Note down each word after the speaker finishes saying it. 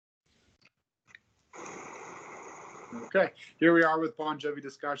Okay, here we are with Bon Jovi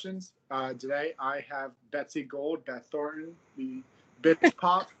discussions. Today I have Betsie Gold, Beth Thornton, the bitch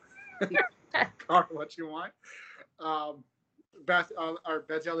pop. Call it what you want. Um, Beth, or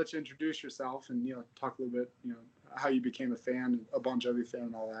Betsie, I'll let you introduce yourself and talk a little bit, how you became a fan, a Bon Jovi fan,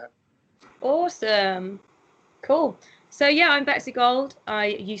 and all that. Awesome. Cool. So yeah, I'm Betsie Gold. I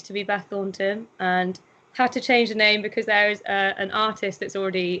used to be Beth Thornton and had to change the name because there is an artist that's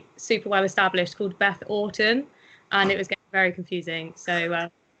already super well established called Beth Orton, and it was getting very confusing. So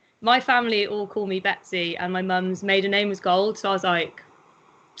my family all call me Betsie, and my mum's maiden name was Gold. So I was like,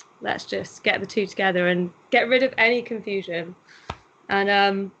 let's just get the two together and get rid of any confusion.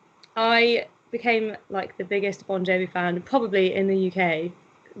 And I became like the biggest Bon Jovi fan probably in the UK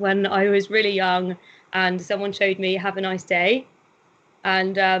when I was really young, and someone showed me Have a Nice Day.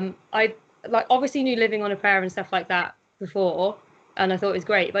 And I like obviously knew Living on a Prayer and stuff like that before, and I thought it was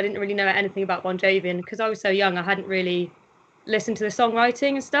great, but I didn't really know anything about Bon Jovi, and because I was so young I hadn't really listened to the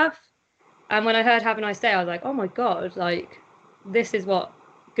songwriting and stuff. And when I heard Have a Nice Day I was like, oh my god, like this is what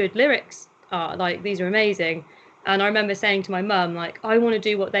good lyrics are, like these are amazing. And I remember saying to my mum, like, I want to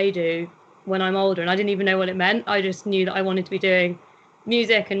do what they do when I'm older, and I didn't even know what it meant. I just knew that I wanted to be doing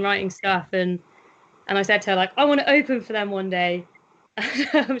music and writing stuff, and I said to her, like, I want to open for them one day.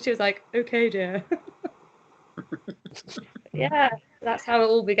 And she was like, okay, dear. Yeah, that's how it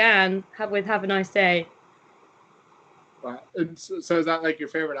all began, with Have a Nice Day. And so is that like your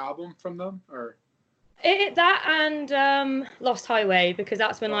favorite album from them, or? That and Lost Highway, because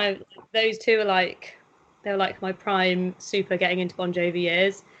that's when those two are like, they were like my prime super getting into Bon Jovi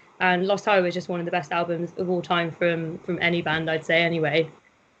years. And Lost Highway is just one of the best albums of all time from any band, I'd say, anyway.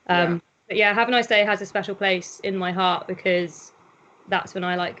 But yeah, Have a Nice Day has a special place in my heart because that's when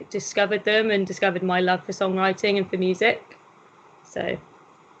I like discovered them and discovered my love for songwriting and for music. So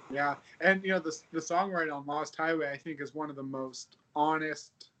yeah, and the songwriting on Lost Highway I think is one of the most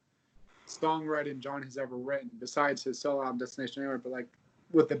honest songwriting John has ever written, besides his solo album Destination Anywhere. But like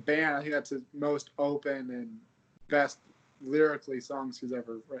with the band, I think that's his most open and best lyrically songs he's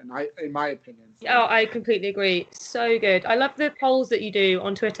ever written, in my opinion. So. Oh, I completely agree. So good. I love the polls that you do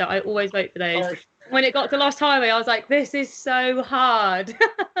on Twitter. I always vote for those. Oh. When it got to Lost Highway, I was like, this is so hard.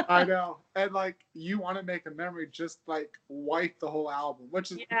 I know. And like, You Want to Make a Memory just like wiped the whole album,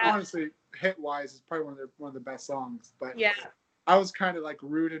 which is honestly hit-wise is probably one of the best songs. But yeah, I was kind of like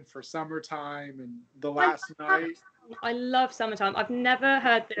rooting for Summertime and The Last Night. I love Summertime. I've never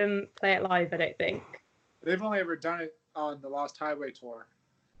heard them play it live, I don't think. They've only ever done it on the Lost Highway tour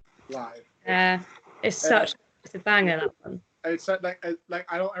live. Yeah, it's a banger, that one. It's like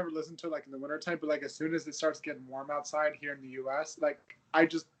I don't ever listen to it like in the wintertime, but like as soon as it starts getting warm outside here in the US, like I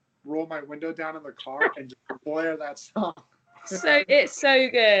just roll my window down in the car and just blare that song. So it's so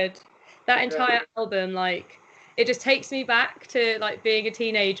good. That entire album, like it just takes me back to like being a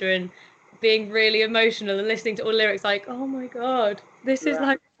teenager and being really emotional and listening to all the lyrics like, oh my god, this is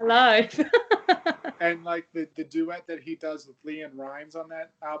like my life. And like the duet that he does with Leanne Rimes on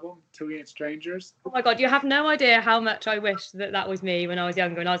that album, Till We Ain't Strangers. Oh my god, you have no idea how much I wish that was me when I was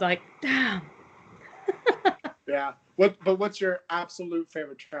younger, and I was like, damn. Yeah. But what's your absolute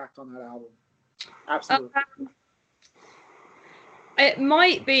favorite track on that album? Absolutely. It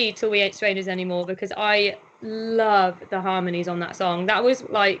might be Till We Ain't Strangers Anymore, because I love the harmonies on that song. That was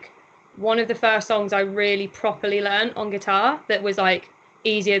like one of the first songs I really properly learned on guitar that was like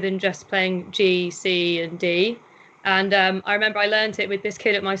easier than just playing G, C and D. And I remember I learned it with this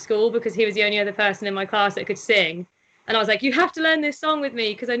kid at my school because he was the only other person in my class that could sing. And I was like, you have to learn this song with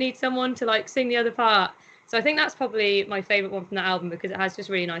me because I need someone to like sing the other part. So I think that's probably my favorite one from that album because it has just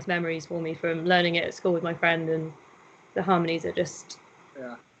really nice memories for me from learning it at school with my friend, and the harmonies are just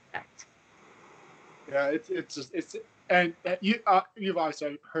perfect. Yeah, it's and you've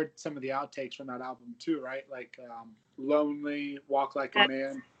also heard some of the outtakes from that album too, right? Like Lonely, Walk Like a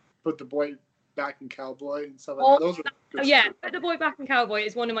Man, Put the Boy Back in Cowboy, and stuff like that. Those are good stuff. Put the Boy Back in Cowboy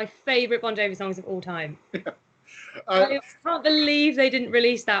is one of my favorite Bon Jovi songs of all time. I can't believe they didn't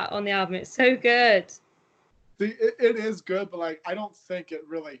release that on the album. It's so good. It is good, but like I don't think it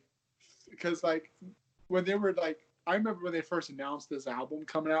really, because like when they were like, I remember when they first announced this album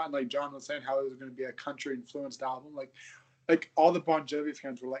coming out, and like John was saying how it was going to be a country influenced album, like all the Bon Jovi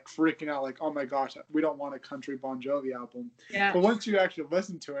fans were like freaking out, like, oh my gosh, we don't want a country Bon Jovi album. Yeah. But once you actually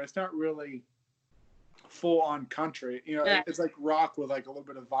listen to it, it's not really full on country. It's like rock with like a little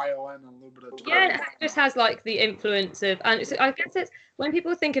bit of violin and a little bit of it just has like the influence of, and I guess it's when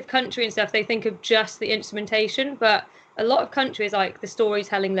people think of country and stuff, they think of just the instrumentation, but a lot of country is like the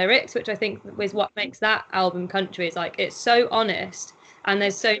storytelling lyrics, which I think is what makes that album country. Is like it's so honest and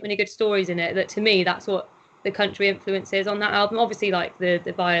there's so many good stories in it that to me that's what the country influences on that album. Obviously, like the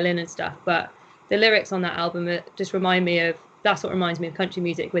violin and stuff, but the lyrics on that album just remind me of, that's what reminds me of country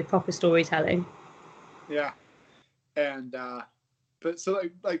music with proper storytelling. Yeah. And but so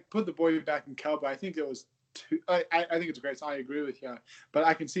like put the boy back in cowboy. I think it was too. I think it's a great song. I agree with you, but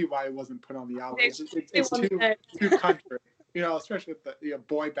I can see why it wasn't put on the album. It's too country, you know, especially with the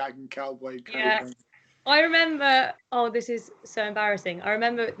boy back in cowboy kind of thing. I remember. Oh, this is so embarrassing. I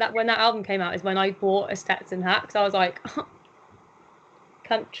remember that when that album came out is when I bought a Stetson hat because I was like, oh,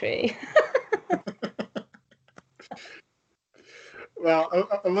 country. Well,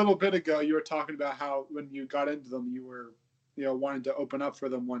 a little bit ago, you were talking about how when you got into them, you were, you know, wanting to open up for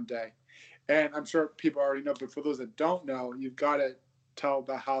them one day. And I'm sure people already know, but for those that don't know, you've got to tell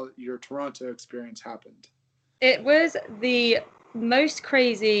about how your Toronto experience happened. It was the most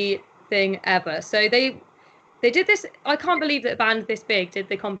crazy thing ever. So they did this. I can't believe that a band this big did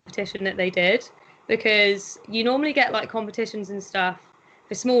the competition that they did, because you normally get like competitions and stuff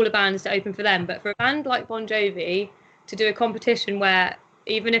for smaller bands to open for them, but for a band like Bon Jovi to do a competition where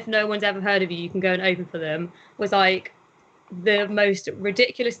even if no one's ever heard of you, you can go and open for them, was like the most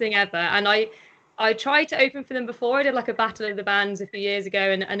ridiculous thing ever. And I tried to open for them before. I did like a battle of the bands a few years ago,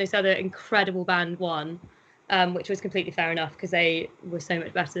 and this other incredible band won, which was completely fair enough because they were so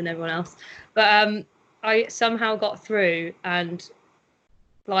much better than everyone else. But I somehow got through, and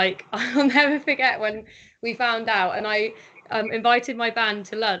like I'll never forget when we found out, and I invited my band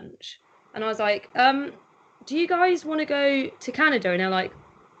to lunch, and I was like, do you guys want to go to Canada? And they're like,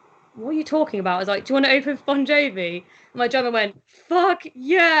 what are you talking about? I was like, do you want to open for Bon Jovi? And my drummer went, fuck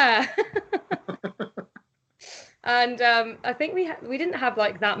yeah. And I think we didn't have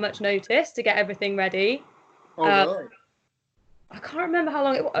like that much notice to get everything ready. Oh, really? I can't remember how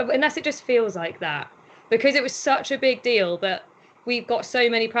long unless it just feels like that, because it was such a big deal. But we've got so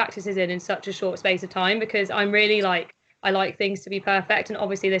many practices in such a short space of time, because I'm really like, I like things to be perfect, and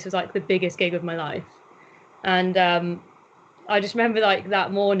obviously this was like the biggest gig of my life. And I just remember like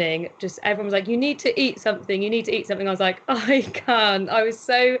that morning, just everyone was like, you need to eat something. I was like, I can't. I was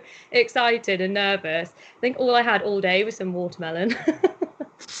so excited and nervous. I think all I had all day was some watermelon.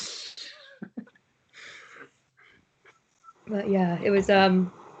 But yeah, it was, that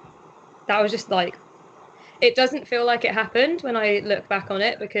was just like, it doesn't feel like it happened when I look back on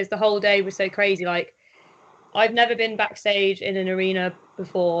it, because the whole day was so crazy. Like, I've never been backstage in an arena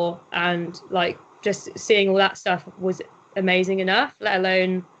before, and like just seeing all that stuff was amazing enough, let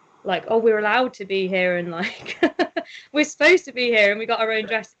alone like, oh, we're allowed to be here, and like we're supposed to be here, and we got our own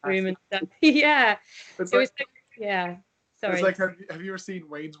dressing room and stuff. Yeah, it's it like, was yeah, sorry. It's like, have you ever seen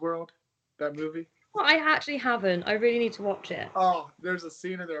Wayne's World, that movie? Well, I actually haven't. I really need to watch it. Oh, there's a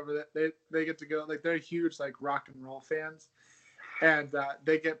scene in there where they get to go, like, they're huge like rock and roll fans, and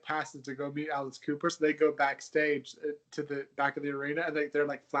they get passes to go meet Alice Cooper, so they go backstage to the back of the arena, and they're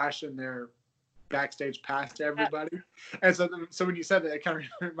like flashing their backstage pass to everybody. And so when you said that, it kind of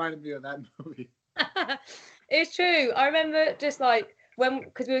reminded me of that movie. It's true. I remember just like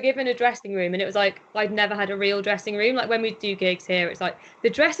because we were given a dressing room, and it was like, I'd never had a real dressing room. Like when we do gigs here, it's like the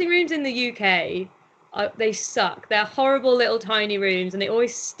dressing rooms in the UK, they suck. They're horrible little tiny rooms, and they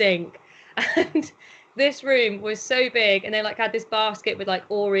always stink. And this room was so big, and they like had this basket with like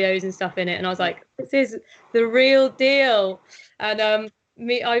Oreos and stuff in it, and I was like, this is the real deal. And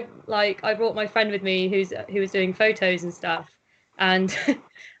I brought my friend with me who was doing photos and stuff, and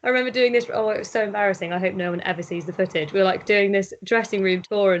I remember doing this. Oh, it was so embarrassing. I hope no one ever sees the footage. We were like doing this dressing room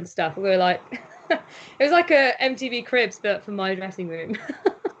tour and stuff. We were like, it was like a MTV Cribs, but for my dressing room.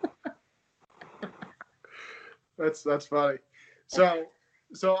 That's funny.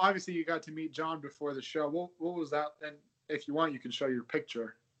 So obviously you got to meet John before the show. What was that? And if you want, you can show your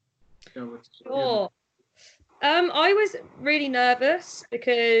picture. Sure. I was really nervous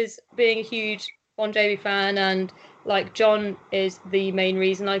because being a huge Bon Jovi fan, and like John is the main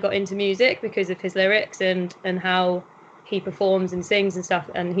reason I got into music because of his lyrics and how he performs and sings and stuff,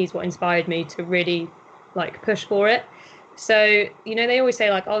 and he's what inspired me to really like push for it. So, you know, they always say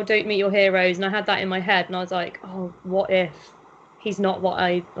like, oh, don't meet your heroes, and I had that in my head, and I was like, oh, what if he's not what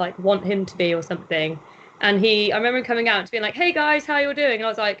I like want him to be or something? And I remember him coming out to being like, hey guys, how you doing? And I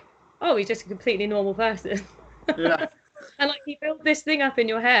was like, oh, he's just a completely normal person. Yeah. And like, he built this thing up in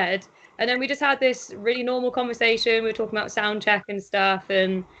your head, and then we just had this really normal conversation. We were talking about sound check and stuff,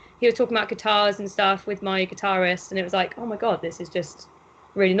 and he was talking about guitars and stuff with my guitarist, and it was like, oh my god, this is just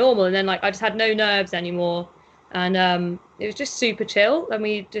really normal. And then like I just had no nerves anymore, and it was just super chill, and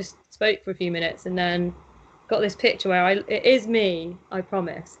we just spoke for a few minutes, and then got this picture where it is me, I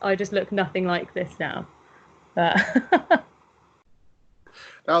promise. I just look nothing like this now. But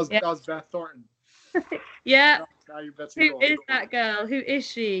that was Beth Thornton. Yeah. Now you're Betsie Who Gold. is that girl? Who is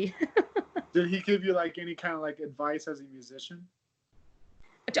she? Did he give you like any kind of like advice as a musician?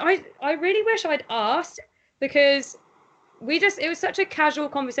 I really wish I'd asked, because it was such a casual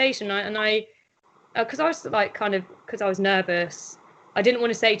conversation, and I because I was like because I was nervous. I didn't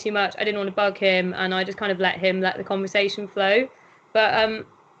want to say too much. I didn't want to bug him, and I just kind of let the conversation flow. But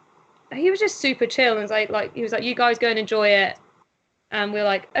he was just super chill, and was like he was like, "You guys go and enjoy it," and we're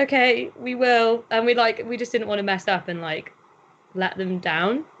like, "Okay, we will," and we just didn't want to mess up and like let them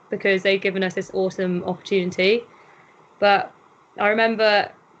down because they'd given us this awesome opportunity. But I remember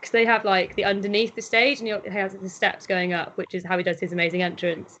because they have like the underneath the stage, and he has the steps going up, which is how he does his amazing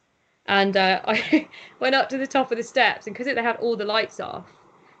entrance. And I went up to the top of the steps, and because they had all the lights off,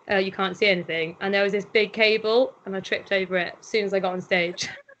 you can't see anything. And there was this big cable, and I tripped over it as soon as I got on stage.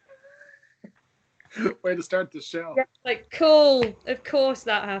 Way to start the show. Yeah, like, cool. Of course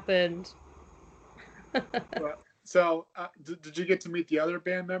that happened. So, did you get to meet the other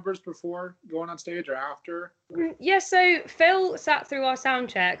band members before going on stage or after? Yeah, so Phil sat through our sound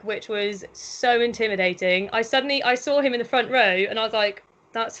check, which was so intimidating. I saw him in the front row, and I was like,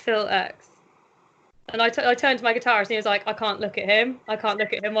 "That's Phil X." And I turned to my guitarist, and he was like, "I can't look at him. I can't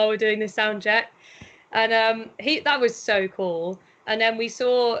look at him while we're doing this sound check." And that was so cool. And then we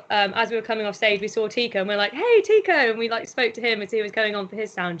saw, as we were coming off stage, we saw Tico, and we're like, "Hey, Tico!" And we like spoke to him as he was going on for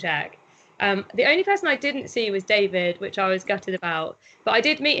his sound check. The only person I didn't see was David, which I was gutted about. But I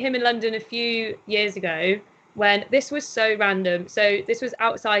did meet him in London a few years ago when this was so random. So this was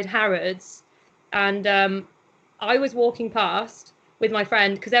outside Harrods, and I was walking past with my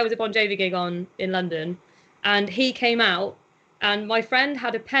friend because there was a Bon Jovi gig on in London, and he came out, and my friend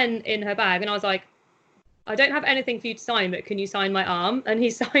had a pen in her bag, and I was like, "I don't have anything for you to sign, but can you sign my arm?" And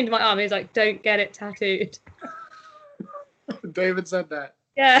he signed my arm. He was like, "Don't get it tattooed." David said that.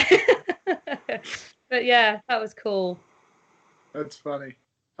 Yeah. But yeah, that was cool. That's funny.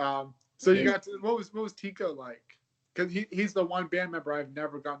 So you got to, what was Tico like? Because he's the one band member I've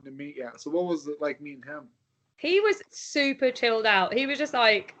never gotten to meet yet. So what was it like meeting him? He was super chilled out. He was just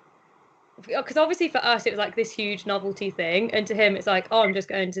like, because obviously for us it was like this huge novelty thing, and to him it's like, "Oh, I'm just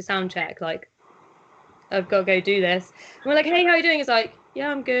going to sound check. Like, I've got to go do this." And we're like, "Hey, how are you doing?" He's like, "Yeah,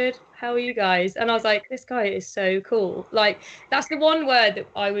 I'm good. How are you guys?" And I was like, "This guy is so cool." Like, that's the one word that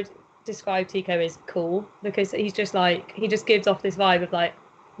I would describe Tico as cool, because he's just like, he just gives off this vibe of like,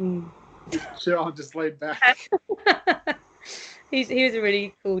 Chill, just laid back. he was a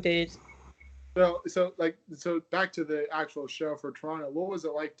really cool dude. So back to the actual show for Toronto. What was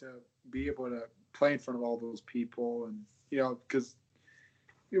it like to be able to play in front of all those people, and because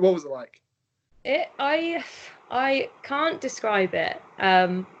what was it like? I can't describe it.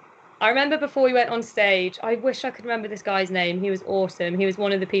 I remember before we went on stage, I wish I could remember this guy's name. He was awesome. He was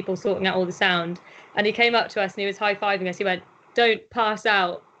one of the people sorting out all the sound. And he came up to us and he was high-fiving us. He went, "Don't pass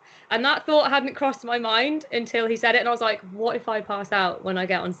out." And that thought hadn't crossed my mind until he said it. And I was like, what if I pass out when I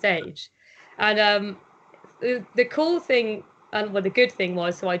get on stage? And the cool thing, and well, the good thing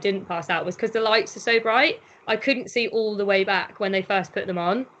was, so I didn't pass out, was because the lights are so bright, I couldn't see all the way back when they first put them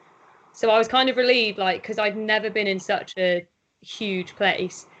on. So I was kind of relieved, like, because I'd never been in such a huge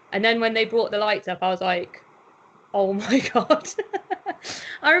place. And then when they brought the lights up, I was like, "Oh my God."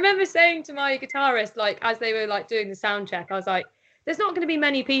 I remember saying to my guitarist, like, as they were like doing the sound check, I was like, "There's not going to be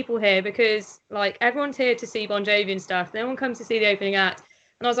many people here because like everyone's here to see Bon Jovi and stuff. No one comes to see the opening act."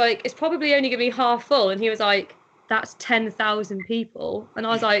 And I was like, "It's probably only going to be half full." And he was like, "That's 10,000 people." And I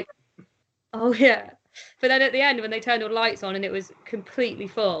was like, "Oh yeah." But then at the end, when they turned all the lights on and it was completely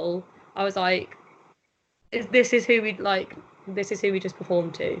full, I was like, this is who we just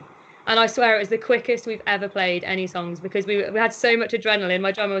performed to." And I swear it was the quickest we've ever played any songs, because we had so much adrenaline.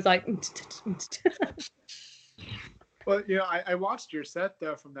 My drummer was like, Well, I watched your set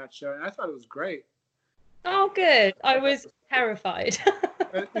though from that show, and I thought it was great. "Oh, good." I was terrified.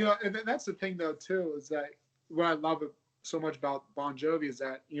 And that's the thing though too, is that what I love so much about Bon Jovi is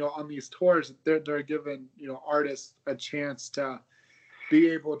that on these tours they're giving artists a chance to be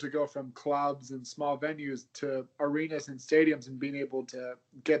able to go from clubs and small venues to arenas and stadiums, and being able to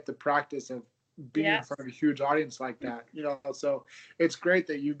get the practice of being in front of a huge audience like that. So it's great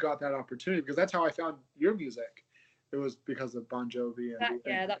that you got that opportunity, because that's how I found your music. It was because of Bon Jovi.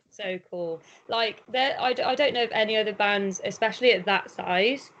 Yeah, that's so cool. Like, I don't know of any other bands, especially at that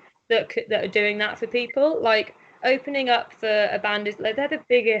size, that are doing that for people. Like, opening up for a band is like, they're the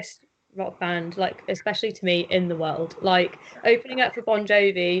biggest rock band, like, especially to me, in the world. Like, opening up for Bon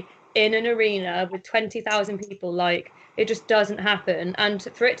Jovi in an arena with 20,000 people, like, it just doesn't happen. And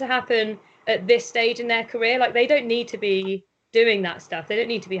for it to happen at this stage in their career, like, they don't need to be doing that stuff. They don't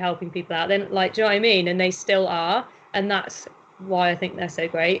need to be helping people out. Then, like, do you know what I mean? And they still are, and that's why I think they're so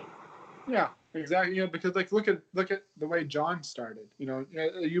great. Yeah, exactly. You know, because like look at the way John started.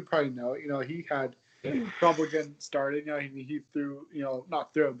 You probably know. He had trouble getting started. He threw,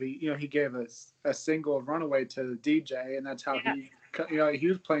 not threw, but he gave us a single Runaway to the DJ, and that's how he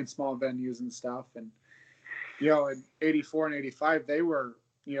was playing small venues and stuff. And in '84 and '85, they were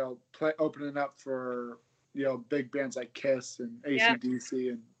opening up for big bands like Kiss and AC/DC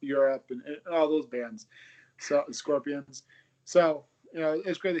and Europe and all those bands, so Scorpions. So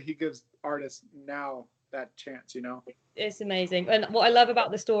it's great that he gives artists now that chance. It's amazing. And what I love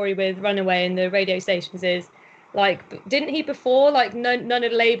about the story with Runaway and the radio stations is, like, didn't he before, like, none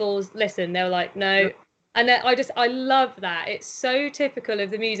of the labels listen? They were like, no. Yeah. And I love that. It's so typical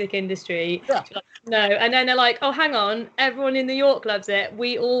of the music industry. Yeah. Like, no. And then they're like, oh, hang on, everyone in New York loves it.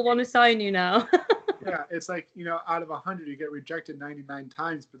 We all want to sign you now. Yeah, it's like, out of 100, you get rejected 99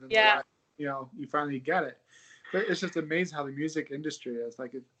 times, but then you finally get it. But it's just amazing how the music industry is.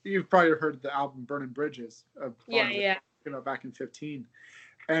 Like, you've probably heard the album Burning Bridges. Back in 15.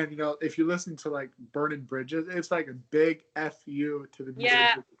 And, if you listen to, like, Burning Bridges, it's like a big FU to the music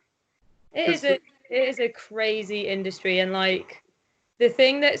industry. It is a crazy industry. And, like, the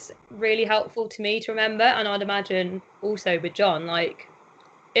thing that's really helpful to me to remember, and I'd imagine also with John, like,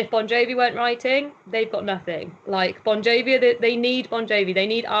 if Bon Jovi weren't writing, they've got nothing. Like, Bon Jovi, they need Bon Jovi. They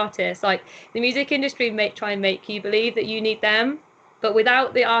need artists. Like, the music industry try and make you believe that you need them, but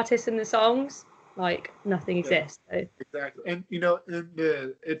without the artists and the songs, like, nothing exists. So. Exactly. And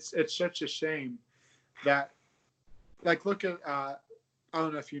it's such a shame that, like, look at I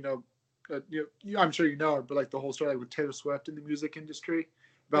don't know if you know, I'm sure you know her, but like the whole story, like, with Taylor Swift in the music industry,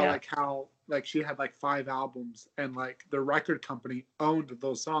 about like how, like, she had like 5 albums and like the record company owned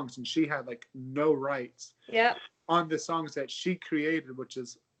those songs and she had like no rights on the songs that she created, which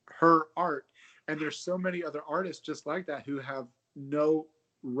is her art. And there's so many other artists just like that who have no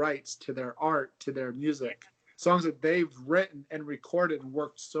rights to their art, to their music, songs that they've written and recorded and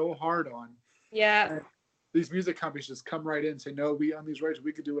worked so hard on. And these music companies just come right in and say, no, we own these rights,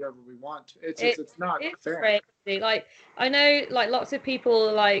 we could do whatever we want. It's not fair. Crazy. Like, I know, like, lots of people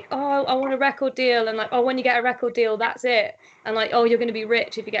are like, oh, I want a record deal, and like, oh, when you get a record deal, that's it, and like, oh, you're going to be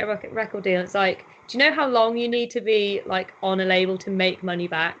rich if you get a record deal. It's like, do you know how long you need to be like on a label to make money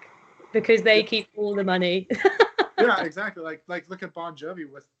back, because they keep all the money. Yeah, exactly. Like look at Bon Jovi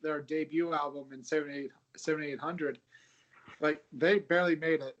with their debut album in 7800. Like, they barely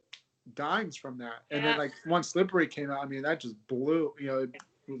made it dimes from that. And then, like, once Slippery came out, I mean, that just blew, it was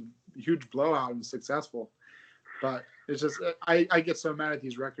a huge blowout and successful. But it's just, I get so mad at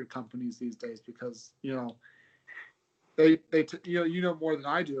these record companies these days because, they more than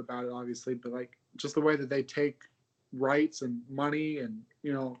I do about it, obviously, but like, just the way that they take rights and money and,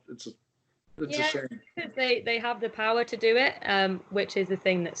 it's a shame. Because they have the power to do it, which is the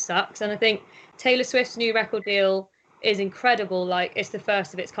thing that sucks. And I think Taylor Swift's new record deal is incredible. Like, it's the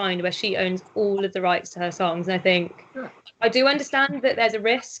first of its kind where she owns all of the rights to her songs. And I think I do understand that there's a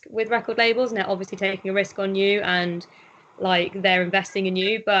risk with record labels, and they're obviously taking a risk on you, and like, they're investing in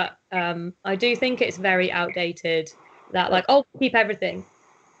you. But I do think it's very outdated that, like, oh, keep everything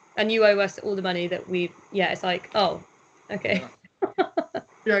and you owe us all the money that we've. It's like, oh, okay.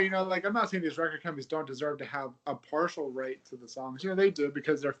 Like, I'm not saying these record companies don't deserve to have a partial right to the songs. They do,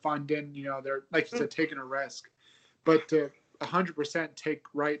 because they're funding, they're, like you said, taking a risk. But to 100% take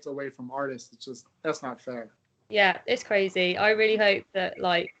rights away from artists, it's just, that's not fair. Yeah, it's crazy. I really hope that,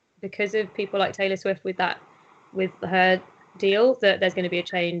 like, because of people like Taylor Swift with her deal, that there's going to be a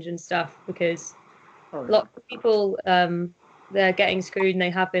change and stuff, because lots of people, they're getting screwed, and they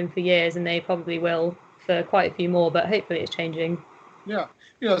have been for years, and they probably will for quite a few more, but hopefully it's changing. Yeah.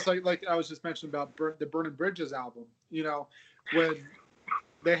 It's like I was just mentioning about the Burning Bridges album, when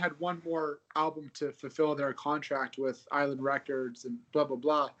they had one more album to fulfill their contract with Island Records and blah, blah,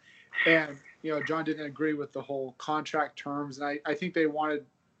 blah. And, John didn't agree with the whole contract terms. And I think the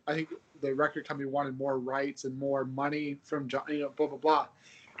record company wanted more rights and more money from John, blah, blah, blah.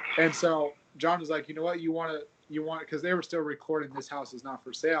 And so John was like, you know what, you want, because they were still recording This House Is Not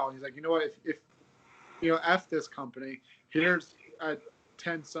For Sale. And he's like, you know what, if F this company, here's a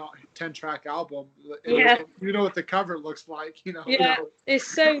 10-track album. You know what the cover looks like, It's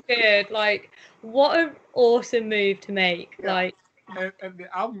so good. Like, what an awesome move to make. Like, and the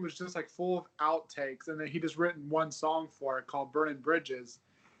album was just like full of outtakes, and then he just written one song for it called Burning Bridges,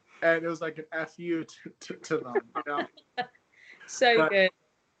 and it was like an FU to them, So good.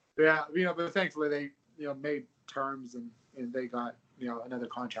 Yeah, but thankfully they made terms, and they got another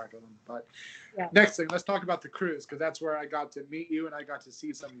contract with them. But Yeah. next thing, let's talk about the cruise, because that's where I got to meet you and I got to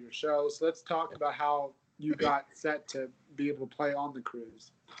see some of your shows. So let's talk about how you got set to be able to play on the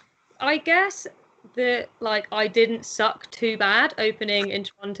cruise. I guess that I didn't suck too bad opening in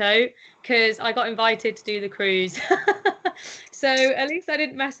Toronto because I got invited to do the cruise. So at least I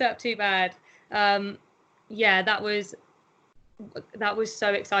didn't mess up too bad. Yeah, that was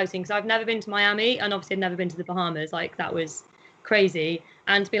so exciting because I've never been to Miami and obviously I'd never been to the Bahamas. That was crazy.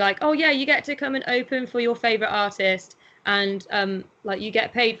 And to be like, oh yeah, you get to come and open for your favorite artist and you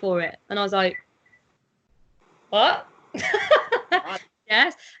get paid for it. And I was like, what?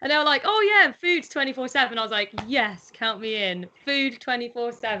 Yes. And they were like, oh yeah, food's 24/7. I was like, yes, count me in. Food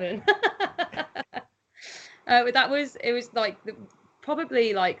 24/7. But it was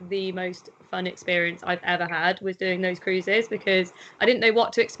probably the most fun experience I've ever had was doing those cruises because I didn't know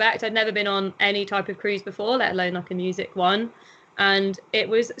what to expect. I'd never been on any type of cruise before, let alone a music one. And it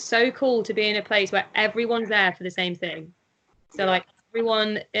was so cool to be in a place where everyone's there for the same thing. So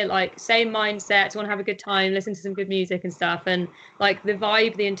everyone same mindset, to want to have a good time, listen to some good music and stuff. And the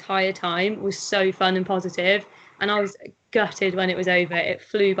vibe the entire time was so fun and positive. And I was gutted when it was over. It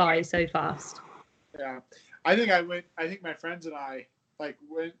flew by so fast. Yeah. I think my friends and I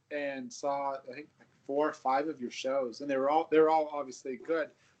went and saw 4 or 5 of your shows, and they're all obviously good.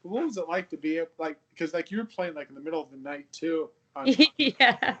 But what was it like to be because you were playing in the middle of the night too?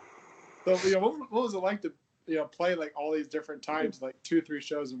 Yeah. So what was it like to play all these different times, 2-3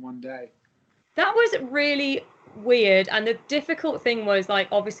 shows in one day? That was really weird, and the difficult thing was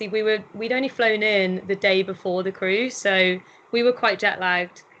obviously we'd only flown in the day before the cruise, so we were quite jet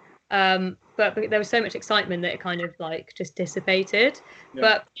lagged. But there was so much excitement that it kind of just dissipated. Yeah.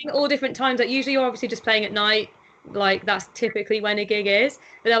 But all different times, usually you're obviously just playing at night, that's typically when a gig is.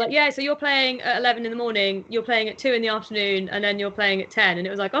 But they're yeah, so you're playing at 11 in the morning, you're playing at 2 in the afternoon, and then you're playing at 10, and it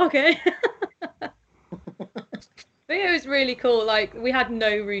was okay. But it was really cool. We had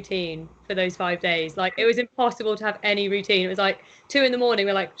no routine for those 5 days. It was impossible to have any routine. It was 2 in the morning.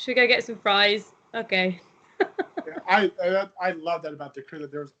 We're should we go get some fries? Okay. I love that about the cruise,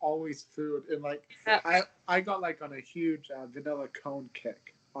 that there was always food, and I got on a huge vanilla cone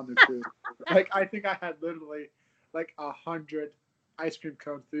kick on the cruise. I think I had literally 100 ice cream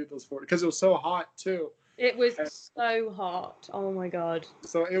cones through those 4 because it was so hot too. It was so hot. Oh my god.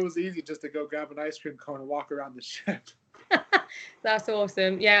 So it was easy just to go grab an ice cream cone and walk around the ship. That's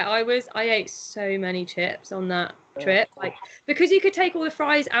awesome. Yeah, I ate so many chips on that trip. Because you could take all the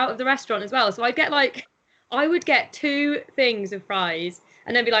fries out of the restaurant as well. So I would get 2 things of fries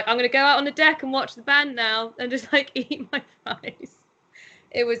and then be I'm going to go out on the deck and watch the band now and just eat my fries.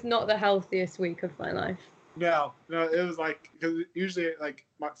 It was not the healthiest week of my life. No, it was because usually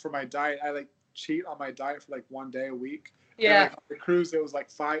for my diet, I cheat on my diet for 1 day a week. Yeah. And, on the cruise, it was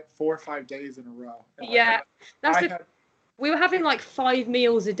 4 or 5 days in a row. And, yeah. We were having 5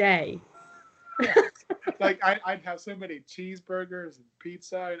 meals a day. Yeah. I'd have so many cheeseburgers and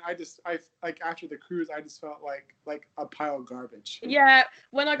pizza, and I after the cruise I just felt like a pile of garbage. Yeah,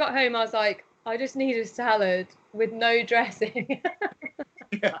 when I got home I was I just need a salad with no dressing.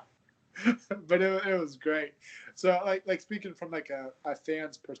 Yeah, but it was great. So speaking from a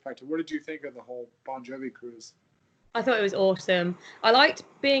fan's perspective, what did you think of the whole Bon Jovi cruise? I thought it was awesome. I liked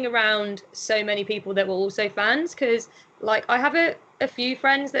being around so many people that were also fans because I have a few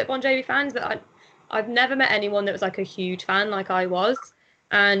friends that are Bon Jovi fans, but I've never met anyone that was a huge fan like I was.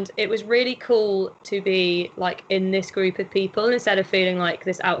 And it was really cool to be in this group of people instead of feeling like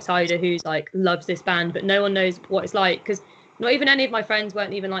this outsider who's loves this band, but no one knows what it's like, because not even any of my friends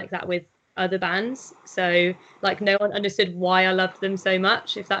weren't even like that with other bands. So no one understood why I loved them so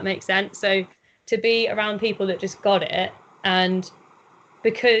much, if that makes sense. So to be around people that just got it, and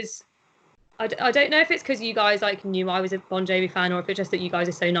because I don't know if it's because you guys knew I was a Bon Jovi fan, or if it's just that you guys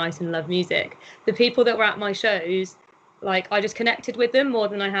are so nice and love music. The people that were at my shows, I just connected with them more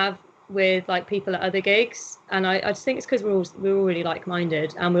than I have with people at other gigs, and I just think it's because we're all really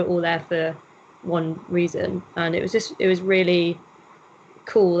like-minded and we're all there for one reason. And it was really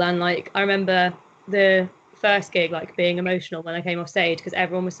cool. And I remember the first gig being emotional when I came off stage because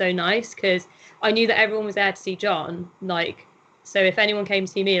everyone was so nice, because I knew that everyone was there to see John. So if anyone came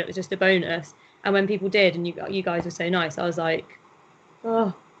to see me, it was just a bonus. And when people did, and you guys were so nice, I was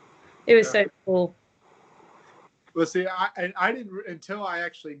oh, it was so cool. Well, see, I didn't until I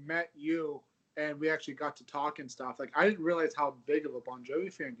actually met you and we actually got to talk and stuff. I didn't realize how big of a Bon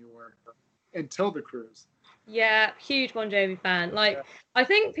Jovi fan you were until the cruise. Yeah, huge Bon Jovi fan. I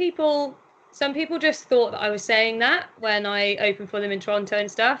think some people just thought that I was saying that when I opened for them in Toronto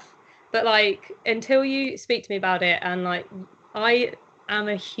and stuff. But until you speak to me about it and I am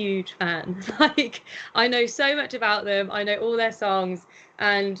a huge fan. Like, I know so much about them. I know all their songs,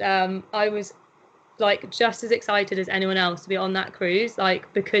 and I was like just as excited as anyone else to be on that cruise,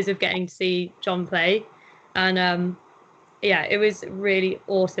 like because of getting to see John play, and yeah, it was really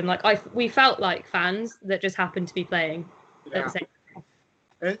awesome. Like we felt like fans that just happened to be playing at the same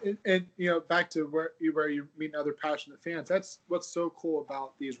time. And you know, back to where you meet other passionate fans. That's what's so cool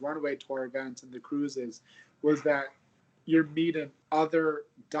about these runaway tour events and the cruises, was that you're meeting other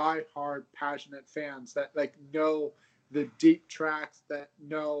diehard passionate fans that like know the deep tracks, that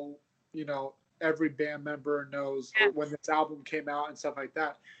know, you know, every band member knows when this album came out and stuff like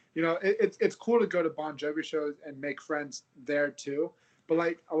that. You know, it's cool to go to Bon Jovi shows and make friends there too. But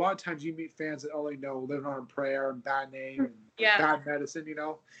like a lot of times you meet fans that only know Living on a Prayer and Bad Name and Bad Medicine, you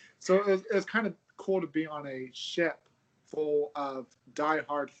know. So it's kind of cool to be on a ship full of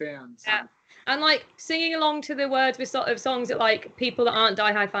diehard fans. Yeah. And like singing along to the words with sort of songs that like people that aren't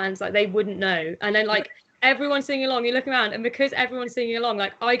diehard fans, like they wouldn't know. And then like everyone's singing along, you look around, and because everyone's singing along,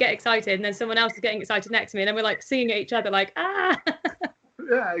 like I get excited and then someone else is getting excited next to me, and then we're like singing at each other like, ah.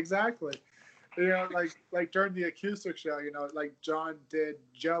 Yeah, exactly. You know, like during the acoustic show, you know, like John did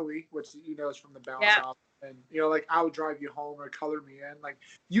Joey, which you know is from the Bounce album, and you know, like I Would Drive You Home or Color Me In. Like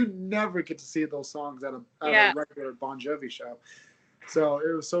you never get to see those songs at a regular Bon Jovi show. So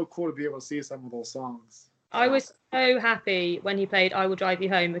it was so cool to be able to see some of those songs. I was so happy when he played I Will Drive You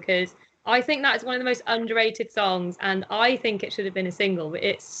Home, because I think that's one of the most underrated songs, and I think it should have been a single, but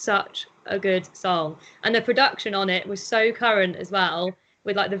it's such a good song. And the production on it was so current as well,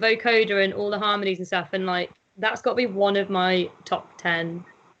 with like the vocoder and all the harmonies and stuff, and like that's got to be one of my top 10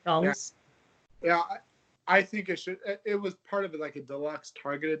 songs. Yeah, I think it was part of it, like a deluxe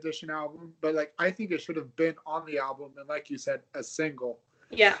Target edition album, but like I think it should have been on the album, and like you said, a single.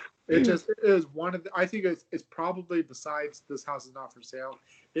 Yeah. It is one of the, I think it's probably, besides This House Is Not For Sale,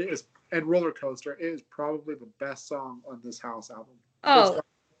 it is, and Roller Coaster, it is probably the best song on this House album. Oh,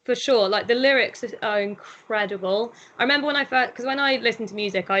 for sure. Like the lyrics are incredible. I remember when because when I listen to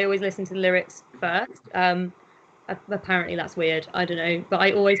music, I always listen to the lyrics first. Apparently that's weird. I don't know, but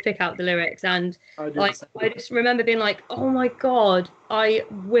I always pick out the lyrics, and like I just remember being like, oh my God, I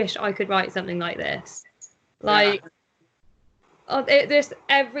wish I could write something like this. Like, this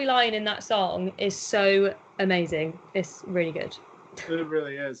every line in that song is so amazing. It's really good. It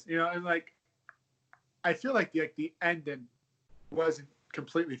really is. You know, and like I feel like the ending wasn't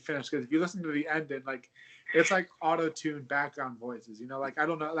completely finished, because if you listen to the ending, like it's like auto-tuned background voices, you know, like I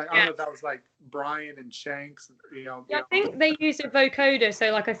don't know if that was like Brian and Shanks, you know. Yeah, I think they used a vocoder,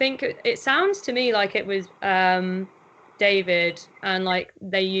 so like I think it sounds to me like it was David, and like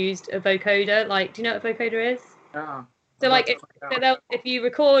they used a vocoder. Like, do you know what a vocoder is? So like if you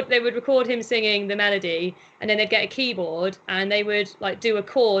record, they would record him singing the melody, and then they'd get a keyboard and they would like do a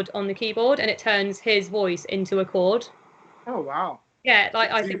chord on the keyboard, and it turns his voice into a chord. Oh wow. Yeah, like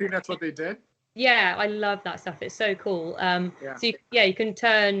I think that's what they did. Yeah, I love that stuff. It's so cool. So you can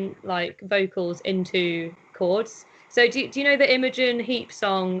turn like vocals into chords. So do you know the Imogen Heap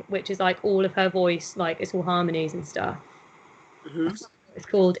song, which is like all of her voice, like it's all harmonies and stuff? Whose? It's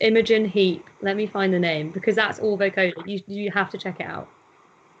called Imogen Heap. Let me find the name, because that's all vocoder. You have to check it out.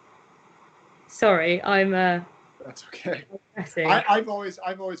 Sorry, I'm That's okay. I've always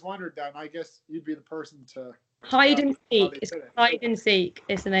wondered that, and I guess you'd be the person to Hide and Seek. It's Hide and Seek.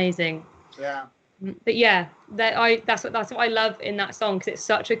 It's amazing. Yeah. But yeah, that's what I love in that song, because it's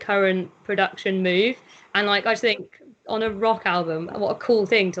such a current production move, and like I just think on a rock album, what a cool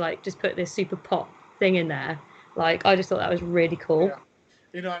thing to like just put this super pop thing in there. Like I just thought that was really cool. Yeah.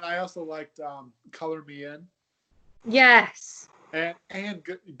 You know, and I also liked Color Me In. Yes. And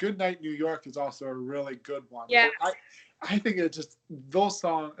Good Night New York is also a really good one. Yeah. I think it just, those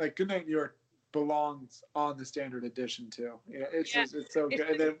songs, like Good Night New York belongs on the standard edition too. Yeah, it's so good.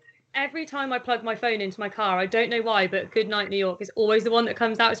 And then every time I plug my phone into my car, I don't know why, but Good Night New York is always the one that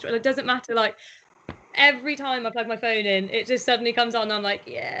comes out. It doesn't matter. Like every time I plug my phone in, it just suddenly comes on. And I'm like,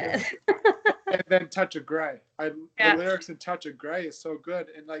 yeah. And then Touch of Grey. The lyrics in Touch of Grey is so good,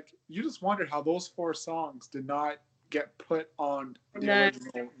 and like you just wondered how those 4 songs did not get put on the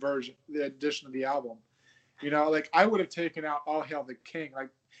original version, the edition of the album. You know, like I would have taken out All Hail the King. Like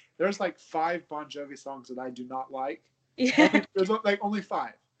there's like 5 Bon Jovi songs that I do not like. Yeah. There's like only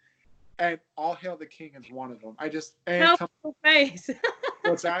 5. And All Hail the King is one of them. I just your face.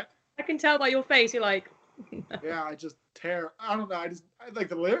 What's that? I can tell by your face. You're like, yeah, I don't know. I like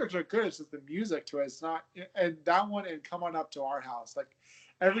the lyrics are good. It's just the music to it. It's not, and that one and Come On Up to Our House. Like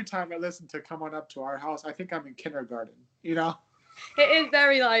every time I listen to Come On Up to Our House, I think I'm in kindergarten, you know? It is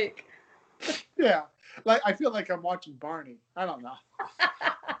very like Yeah, like I feel like I'm watching Barney. I don't know.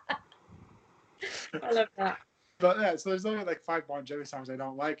 I love that. But yeah, so there's only like 5 Bon Jovi songs I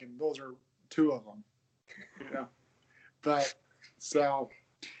don't like, and those are 2 of them. You know, but so.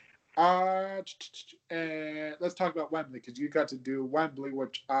 And let's talk about Wembley, because you got to do Wembley,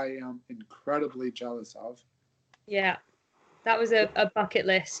 which I am incredibly jealous of. Yeah, that was a bucket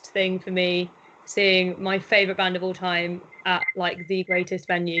list thing for me, seeing my favourite band of all time at like the greatest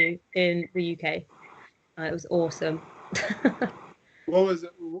venue in the UK. It was awesome. What was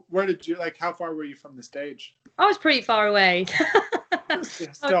it? Where did you, like, how far were you from the stage? I was pretty far away.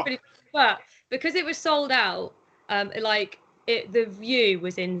 Still. But because it was sold out, the view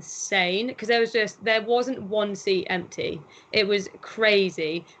was insane, because there wasn't one seat empty. It was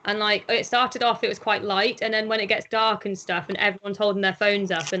crazy, and like it started off, it was quite light, and then when it gets dark and stuff, and everyone's holding their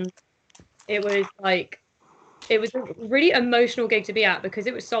phones up, and it was a really emotional gig to be at, because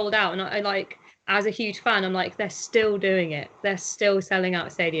it was sold out, and I like, as a huge fan, I'm like, they're still doing it. They're still selling out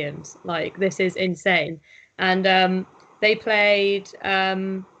stadiums. Like, this is insane. And they played.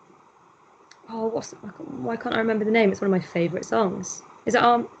 Why can't I remember the name? It's one of my favourite songs. Is it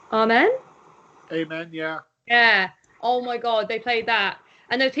Amen? Amen, yeah. Yeah. Oh my God, they played that.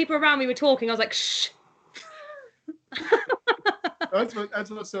 And those people around me were talking. I was like, shh. That's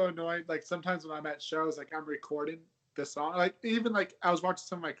what's so annoying. Like, sometimes when I'm at shows, like, I'm recording the song. Like, even like I was watching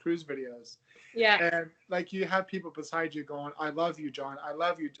some of my cruise videos. Yeah. And like, you have people beside you going, "I love you, John. I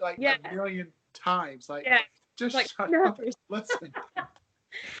love you," like a million times. Like, just like, shut up and listen.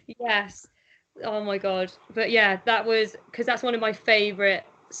 Yes. Oh my God. But yeah, that was, because that's one of my favourite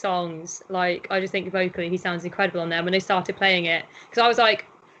songs. Like, I just think vocally he sounds incredible on there. When they started playing it, because I was like,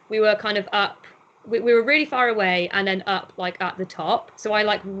 we were kind of up, we were really far away and then up like at the top. So I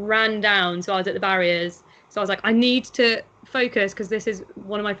like ran down. So I was at the barriers. So I was like, I need to focus, because this is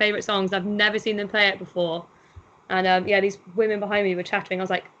one of my favourite songs. I've never seen them play it before. And yeah, these women behind me were chattering. I was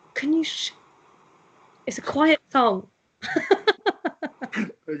like, can you it's a quiet song.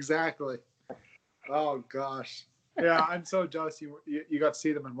 Exactly. Oh gosh. Yeah, I'm so jealous you got to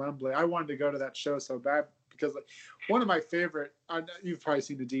see them in Wembley. I wanted to go to that show so bad, because like, one of my favorite, you've probably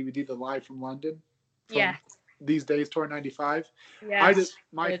seen the DVD, the Live from London. Yeah. These Days Tour 95. Yeah.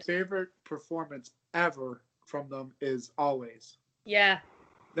 My favorite performance ever from them is Always. Yeah.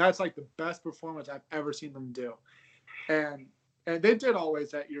 That's like the best performance I've ever seen them do. And they did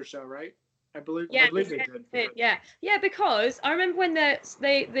Always at your show, right? I believe they did. Yeah, because I remember when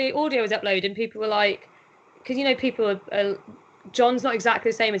the audio was uploaded and people were like, because people are, John's not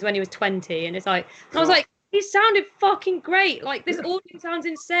exactly the same as when he was 20, and it's like, and I was like, he sounded fucking great, like this audio sounds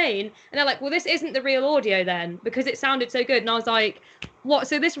insane, and they're like, well, this isn't the real audio then, because it sounded so good. And I was like, what?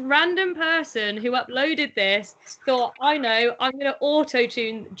 So this random person who uploaded this thought, I know, I'm gonna auto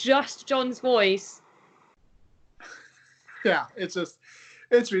tune just John's voice. Yeah, it's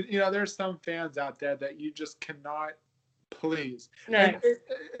there's some fans out there that you just cannot please. No. And it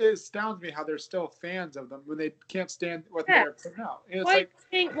astounds me how they're still fans of them when they can't stand what they're putting out. Why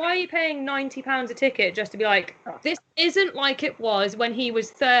are you paying £90 a ticket just to be like, this isn't like it was when he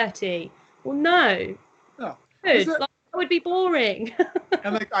was 30? Well, no. Good. Like, that would be boring.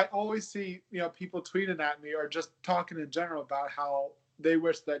 And like, I always see people tweeting at me or just talking in general about how they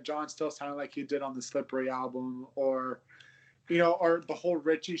wish that John still sounded like he did on the Slippery album, or or the whole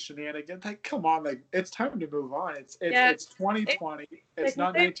Richie shenanigans. Like, come on, like, it's time to move on. It's 2020. It's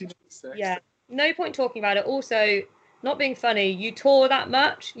not 1986. Yeah, no point talking about it. Also, not being funny, you tour that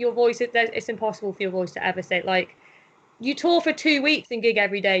much, your voice, it's impossible for your voice to ever say, like, you tour for 2 weeks and gig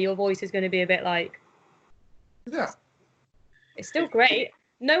every day, your voice is going to be a bit like, it's still great.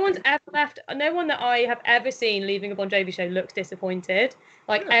 No one's ever left. No one that I have ever seen leaving a Bon Jovi show looks disappointed.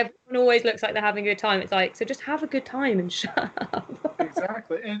 Like, everyone always looks like they're having a good time. It's like, so just have a good time and shut up.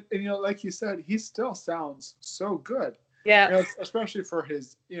 Exactly. And like you said, he still sounds so good. Yeah. Especially for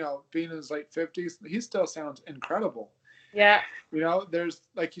his, being in his late 50s, he still sounds incredible. Yeah. There's,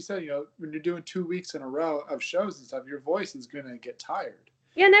 like you said, when you're doing 2 weeks in a row of shows and stuff, your voice is going to get tired.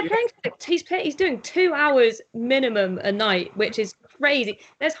 Yeah, and they're playing. He's doing 2 hours minimum a night, which is crazy.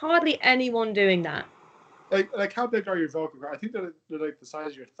 There's hardly anyone doing that. Like how big are your vocal cords? I think they're like the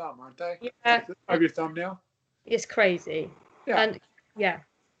size of your thumb, aren't they? Yeah. Of your thumbnail. It's crazy. Yeah.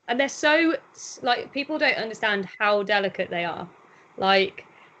 And they're so, like, people don't understand how delicate they are. Like,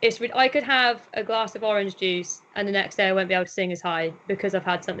 I could have a glass of orange juice and the next day I won't be able to sing as high because I've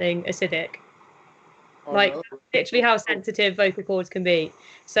had something acidic. Literally how sensitive vocal cords can be.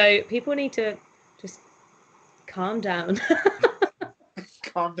 So people need to just calm down.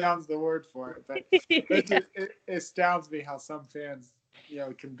 Calm down's the word for it. But it astounds me how some fans,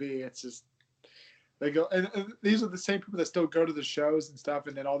 can be. It's just, They go, and these are the same people that still go to the shows and stuff,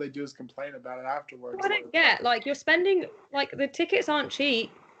 and then all they do is complain about it afterwards. I don't get, like, you're spending, like, the tickets aren't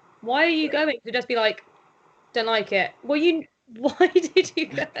cheap. Why are you going to just be like, don't like it? Well, why did you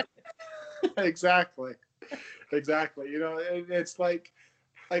go? Exactly. You know, it's like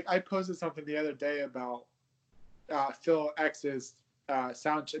I posted something the other day about Phil X's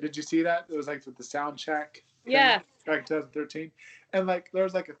sound check. Did you see that? It was like with the sound check. Yeah. Back in 2013. And like there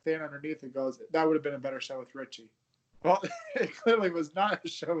was like a thing underneath that goes, that would have been a better show with Richie. Well, it clearly was not a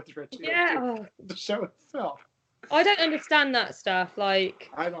show with Richie. Yeah. The show with Phil. I don't understand that stuff. Like,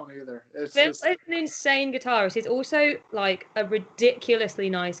 I don't either. Phil is an insane guitarist. He's also like a ridiculously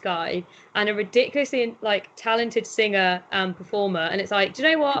nice guy and a ridiculously like talented singer and performer. And it's like, do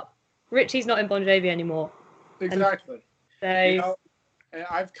you know what? Richie's not in Bon Jovi anymore. Exactly. So, you know, and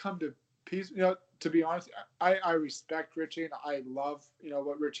I've come to peace. You know, to be honest, I respect Richie and I love, you know,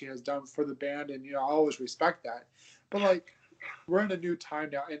 what Richie has done for the band, and you know, I always respect that. But like, we're in a new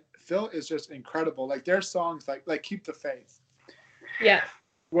time now, and Phil is just incredible. Like their songs, like Keep the Faith. Yeah.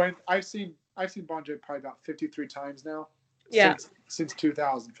 When I've seen Bon Jovi probably about 53 times now. Yeah. Since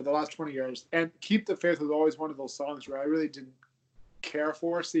 2000, for the last 20 years, and Keep the Faith was always one of those songs where I really didn't care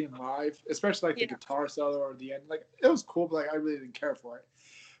for seeing live, especially like the guitar solo or the end. Like it was cool, but like I really didn't care for it.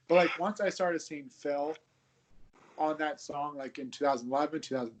 But like once I started seeing Phil on that song, like in 2011,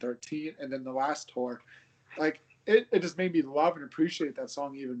 2013, and then the last tour, like it just made me love and appreciate that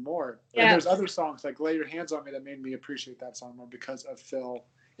song even more. Yeah. And there's other songs like Lay Your Hands on Me that made me appreciate that song more because of Phil.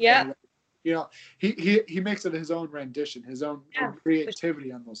 Yeah. And, you know, he makes it his own rendition, his own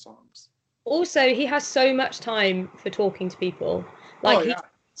creativity on those songs. Also, he has so much time for talking to people. Like, he's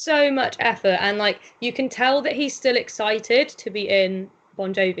so much effort, and like you can tell that he's still excited to be in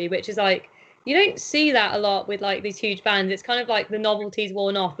Bon Jovi, which is like, you don't see that a lot with like these huge bands. It's kind of like the novelty's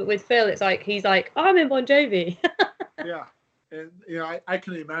worn off, but with Phil, it's like he's like, oh, I'm in Bon Jovi. Yeah, and you know, I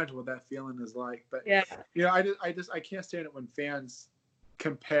can imagine what that feeling is like. But yeah, you know, I can't stand it when fans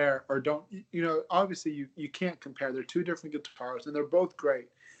compare or don't. You know, obviously you can't compare. They're two different guitarists, and they're both great.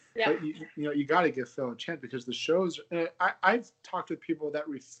 Yeah. But you know, you got to give Phil a chance because the shows. I've talked to people that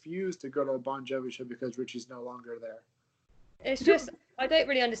refuse to go to a Bon Jovi show because Richie's no longer there. It's just, I don't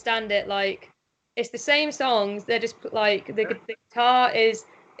really understand it. Like, it's the same songs. They're just like the guitar is.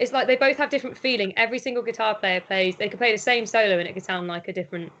 It's like they both have different feeling. Every single guitar player plays. They can play the same solo and it could sound like a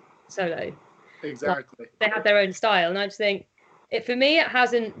different solo. Exactly. Like, they have their own style, and I just think for me it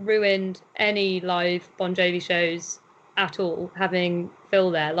hasn't ruined any live Bon Jovi shows at all having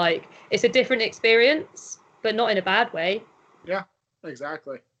Phil there. Like, it's a different experience, but not in a bad way. Yeah,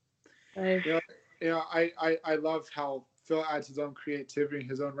 exactly. You know, I love how Phil adds his own creativity,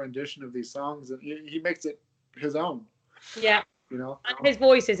 his own rendition of these songs, and he makes it his own. Yeah. You know, and his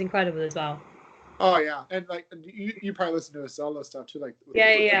voice is incredible as well. Oh yeah, and like you probably listen to his solo stuff too, like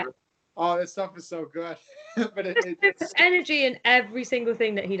yeah. Oh, that stuff is so good. But it's energy in every single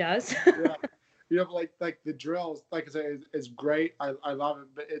thing that he does. Yeah. You know, like the drills, like I say, is great. I love it,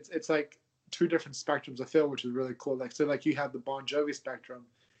 but it's like two different spectrums of Phil, which is really cool. Like, so like you have the Bon Jovi spectrum,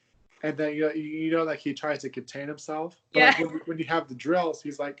 and then you know like he tries to contain himself. But like when you have the drills,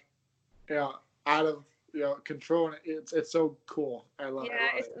 he's like, you know, out of control, and it's so cool. I love it. Yeah,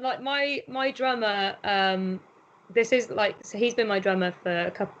 it's like my drummer. This is like, so he's been my drummer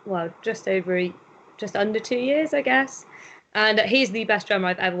for just under 2 years, I guess. And he's the best drummer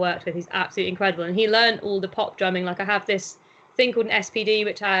I've ever worked with. He's absolutely incredible. And he learned all the pop drumming. Like, I have this thing called an SPD,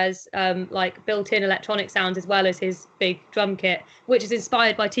 which has like built-in electronic sounds as well as his big drum kit, which is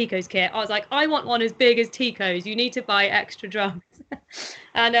inspired by Tico's kit. I was like, I want one as big as Tico's. You need to buy extra drums.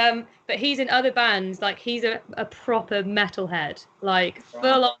 And but he's in other bands. Like, he's a proper metalhead, like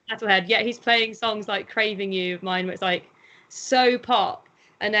full-on metalhead. Yet he's playing songs like Craving You of mine, where it's like so pop.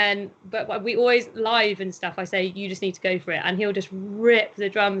 And then, but we always live and stuff, I say, you just need to go for it. And he'll just rip the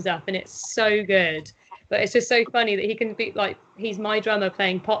drums up, and it's so good. But it's just so funny that he can be like, he's my drummer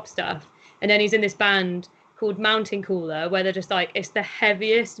playing pop stuff. And then he's in this band called Mountain Cooler, where they're just like, it's the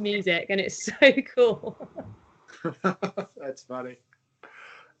heaviest music, and it's so cool. That's funny.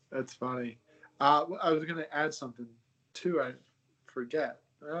 That's funny. I was going to add something too. I forget.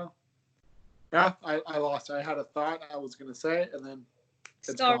 Well, yeah, I lost. I had a thought I was going to say, and then.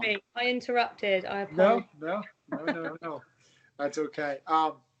 Sorry, I interrupted. I apologize. No. That's okay.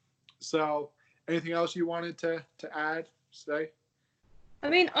 So anything else you wanted to add, say? I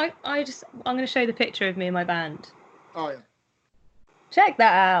mean, I'm going to show the picture of me and my band. Oh yeah. Check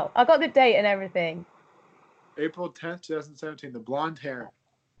that out. I got the date and everything. April 10th, 2017. The blonde hair.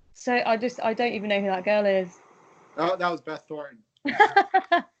 So I don't even know who that girl is. Oh, that was Beth Thornton.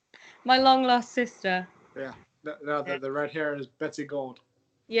 My long lost sister. Yeah. No, the red hair is Betsie Gold.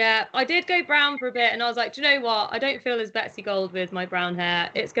 Yeah, I did go brown for a bit, and I was like, do you know what? I don't feel as Betsie Gold with my brown hair.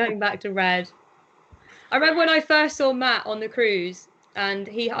 It's going back to red. I remember when I first saw Matt on the cruise, and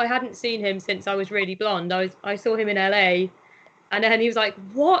I hadn't seen him since I was really blonde. I saw him in LA, and then he was like,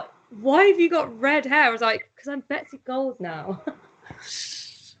 "What? Why have you got red hair?" I was like, "Because I'm Betsie Gold now."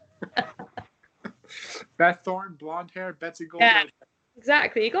 Beth Thornton, blonde hair, Betsie Gold, Yeah, red hair.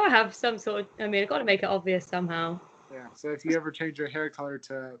 exactly. You gotta have some sort of. I mean, you gotta make it obvious somehow. Yeah. So if you ever change your hair color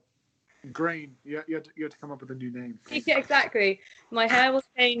to green, you have to come up with a new name. Yeah, exactly. My hair will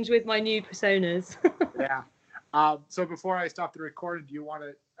change with my new personas. Yeah. So before I stop the recording, do you want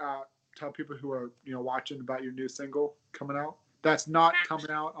to tell people who are watching about your new single coming out? That's not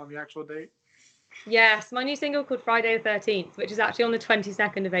coming out on the actual date. Yes, my new single called Friday the 13th, which is actually on the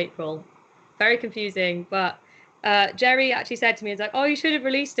 22nd of April. Very confusing, but Jerry actually said to me, "It's like, oh, you should have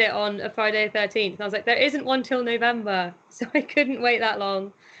released it on a Friday the 13th." And I was like, "There isn't one till November," so I couldn't wait that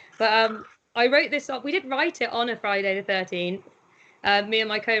long. But I wrote this song. We did write it on a Friday the 13th. Me and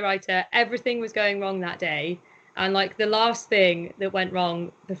my co-writer, everything was going wrong that day. And like the last thing that went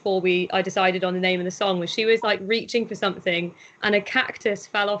wrong before I decided on the name of the song was she was like reaching for something and a cactus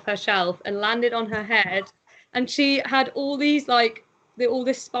fell off her shelf and landed on her head. And she had all these like all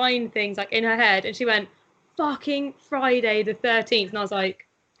the spine things like in her head. And she went, "Fucking Friday the 13th." And I was like,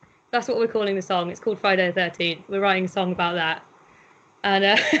 "That's what we're calling the song. It's called Friday the 13th. We're writing a song about that."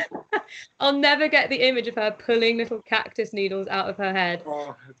 And I'll never get the image of her pulling little cactus needles out of her head.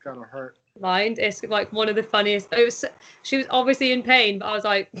 Oh, it's gotta hurt. Mind, it's like one of the funniest. She was obviously in pain, but I was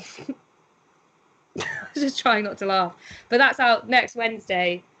like, I was just trying not to laugh. But that's out next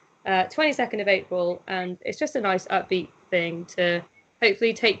Wednesday, 22nd of April, and it's just a nice upbeat thing to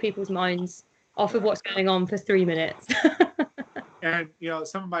hopefully take people's minds off of what's going on for 3 minutes. And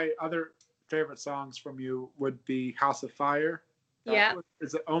some of my other favorite songs from you would be House of Fire. Yeah.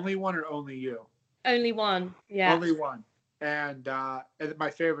 Is it Only One or Only You? Only one. Yeah. Only One. And my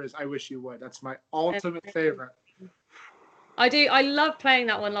favorite is I Wish You Would. That's my ultimate favorite. I do. I love playing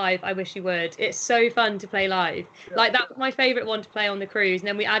that one live. I Wish You Would. It's so fun to play live. Yeah. Like that was my favorite one to play on the cruise. And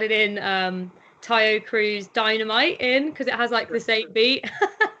then we added in Tayo Cruz Dynamite in because it has like the same beat.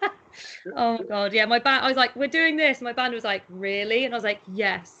 Oh my god, yeah. My band. I was like, "We're doing this." My band was like, "Really?" And I was like,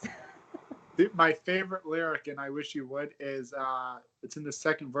 "Yes." My favorite lyric in I Wish You Would is it's in the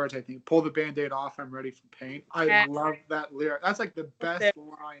second verse, I think. Pull the Band-Aid off, I'm ready for pain. I love that lyric. That's like the best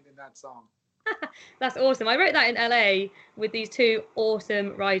line in that song. That's awesome. I wrote that in LA with these two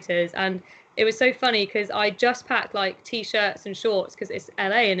awesome writers, and it was so funny because I just packed like t-shirts and shorts because it's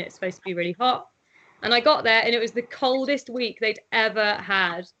LA and it's supposed to be really hot. And I got there and it was the coldest week they'd ever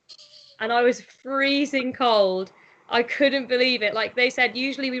had. And I was freezing cold. I couldn't believe it. Like they said,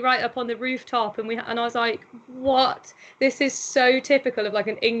 usually we write up on the rooftop, and I was like, what? This is so typical of like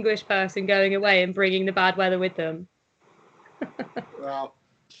an English person going away and bringing the bad weather with them. Well,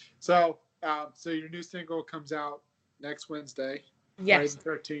 so your new single comes out next Wednesday. Yes.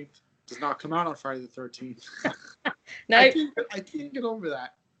 Friday the 13th. Does not come out on Friday the 13th. No. I can't get over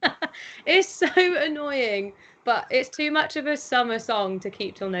that. It's so annoying, but it's too much of a summer song to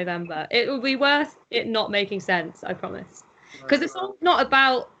keep till November. It will be worth it not making sense, I promise. Because the song's not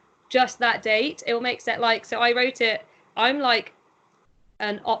about just that date. It will make sense. Like, so I wrote it. I'm like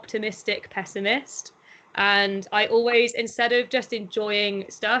an optimistic pessimist, and I always, instead of just enjoying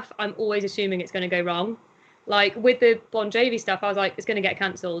stuff, I'm always assuming it's going to go wrong. Like with the Bon Jovi stuff, I was like, it's going to get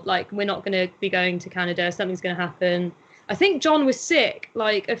cancelled. Like we're not going to be going to Canada. Something's going to happen. I think John was sick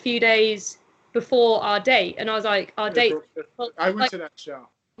like a few days before our date, and I was like, our date. I went to that show.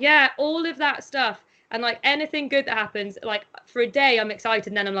 Yeah, all of that stuff, and like anything good that happens, like for a day, I'm excited,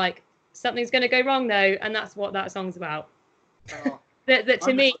 and then I'm like, something's gonna go wrong though, and that's what that song's about. That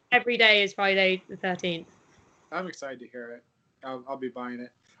to me, every day is Friday the 13th. I'm excited to hear it. I'll be buying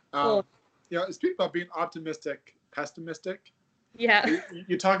it. Cool. Speaking about being optimistic, pessimistic. Yeah.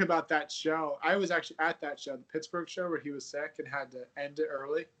 You talk about that show. I was actually at that show, the Pittsburgh show, where he was sick and had to end it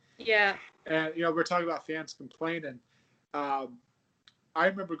early. Yeah. And we're talking about fans complaining. I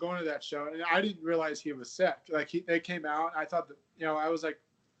remember going to that show, and I didn't realize he was sick. Like they came out, and I thought that I was like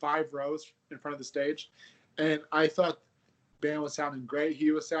 5 rows in front of the stage, and I thought the band was sounding great.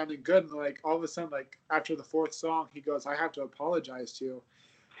 He was sounding good, and like all of a sudden, like after the 4th song, he goes, "I have to apologize to you.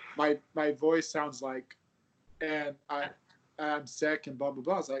 My voice sounds like, and I'm sick and blah blah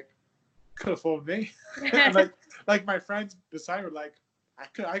blah." I was like, could have fooled me. like my friends beside were like,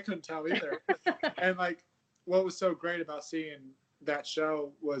 I couldn't tell either. And like what was so great about seeing that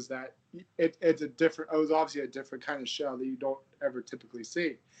show was that it was obviously a different kind of show that you don't ever typically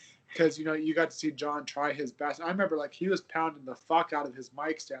see. because you got to see John try his best. I remember like he was pounding the fuck out of his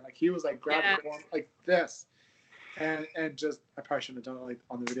mic stand, like he was like grabbing it on, like this, and just I probably shouldn't have done it like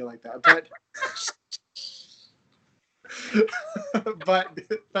on the video like that,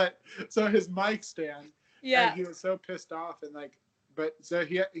 but so his mic stand, and he was so pissed off and like, but so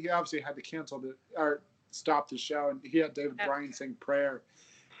he obviously had to cancel or stop the show, and he had David Bryan sing prayer,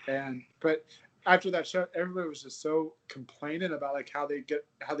 but after that show, everybody was just so complaining about like how they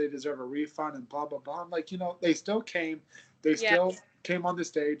deserve a refund and blah blah blah. I'm like, they still came, still came on the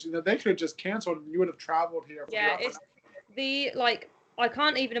stage. They could have just canceled, and you would have traveled here. It's I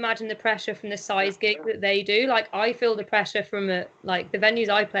can't even imagine the pressure from the size gig that they do. Like I feel the pressure from like the venues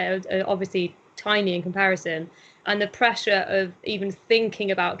I play are obviously tiny in comparison, and the pressure of even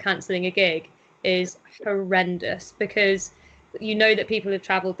thinking about cancelling a gig is horrendous because that people have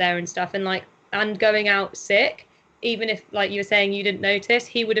traveled there and stuff, and going out sick, even if like you were saying you didn't notice,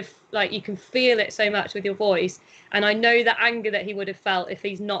 he would have, like, you can feel it so much with your voice, and I know the anger that he would have felt if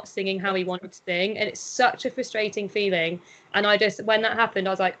he's not singing how he wanted to sing, and it's such a frustrating feeling. And when that happened,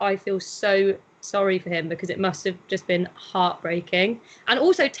 I was like, I feel so sorry for him, because it must have just been heartbreaking and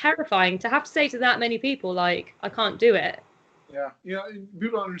also terrifying to have to say to that many people, like, I can't do it.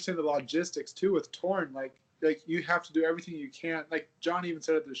 People don't understand the logistics too with touring. Like you have to do everything you can. Like John even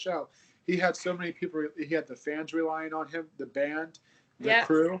said at the show, he had so many people. He had the fans relying on him, the band, the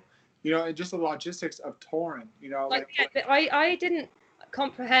crew, and just the logistics of touring. I didn't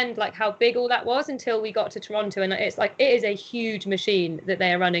comprehend like how big all that was until we got to Toronto, and it's like it is a huge machine that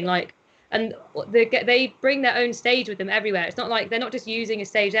they are running. Like, and they bring their own stage with them everywhere. It's not like they're not just using a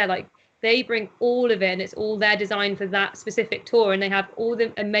stage there. Like they bring all of it, and it's all their design for that specific tour, and they have all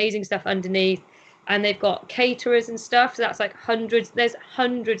the amazing stuff underneath. And they've got caterers and stuff, so that's like hundreds. There's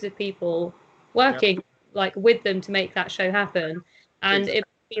hundreds of people working like with them to make that show happen, and it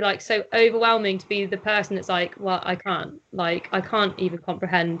would be like so overwhelming to be the person that's like, well, I can't even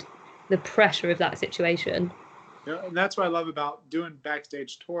comprehend the pressure of that situation. Yeah, and that's what I love about doing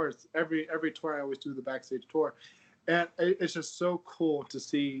backstage tours. Every tour I always do the backstage tour, and it's just so cool to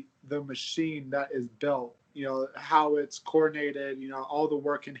see the machine that is built. How it's coordinated, all the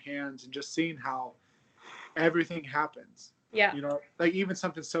working hands, and just seeing how everything happens. Yeah. Like even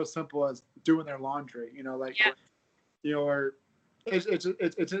something so simple as doing their laundry, or it's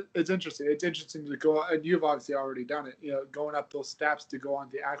interesting. It's interesting to go, and you've obviously already done it, going up those steps to go on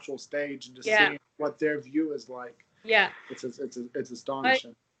the actual stage and just seeing what their view is like. Yeah. It's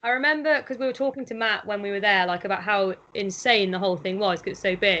astonishing. I remember, because we were talking to Matt when we were there, like about how insane the whole thing was because it's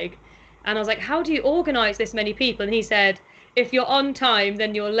so big. And I was like, how do you organise this many people? And he said, if you're on time,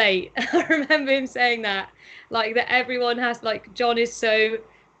 then you're late. I remember him saying that, like that everyone has, like John is so,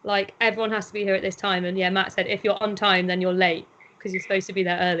 like everyone has to be here at this time. And Matt said, if you're on time, then you're late because you're supposed to be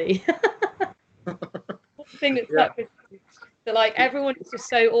there early. Thing that stuck with me. So like everyone was just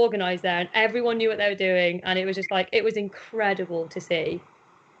so organised there, and everyone knew what they were doing, and it was just like, it was incredible to see.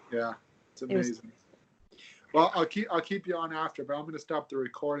 Yeah, it's amazing. Well, I'll keep you on after, but I'm going to stop the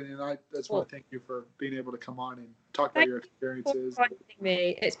recording, and I just want to thank you for being able to come on and talk about your experiences. Thank you for inviting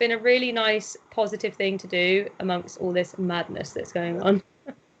me. It's been a really nice, positive thing to do amongst all this madness that's going on.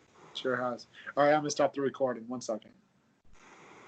 Sure has. All right, I'm going to stop the recording. 1 second.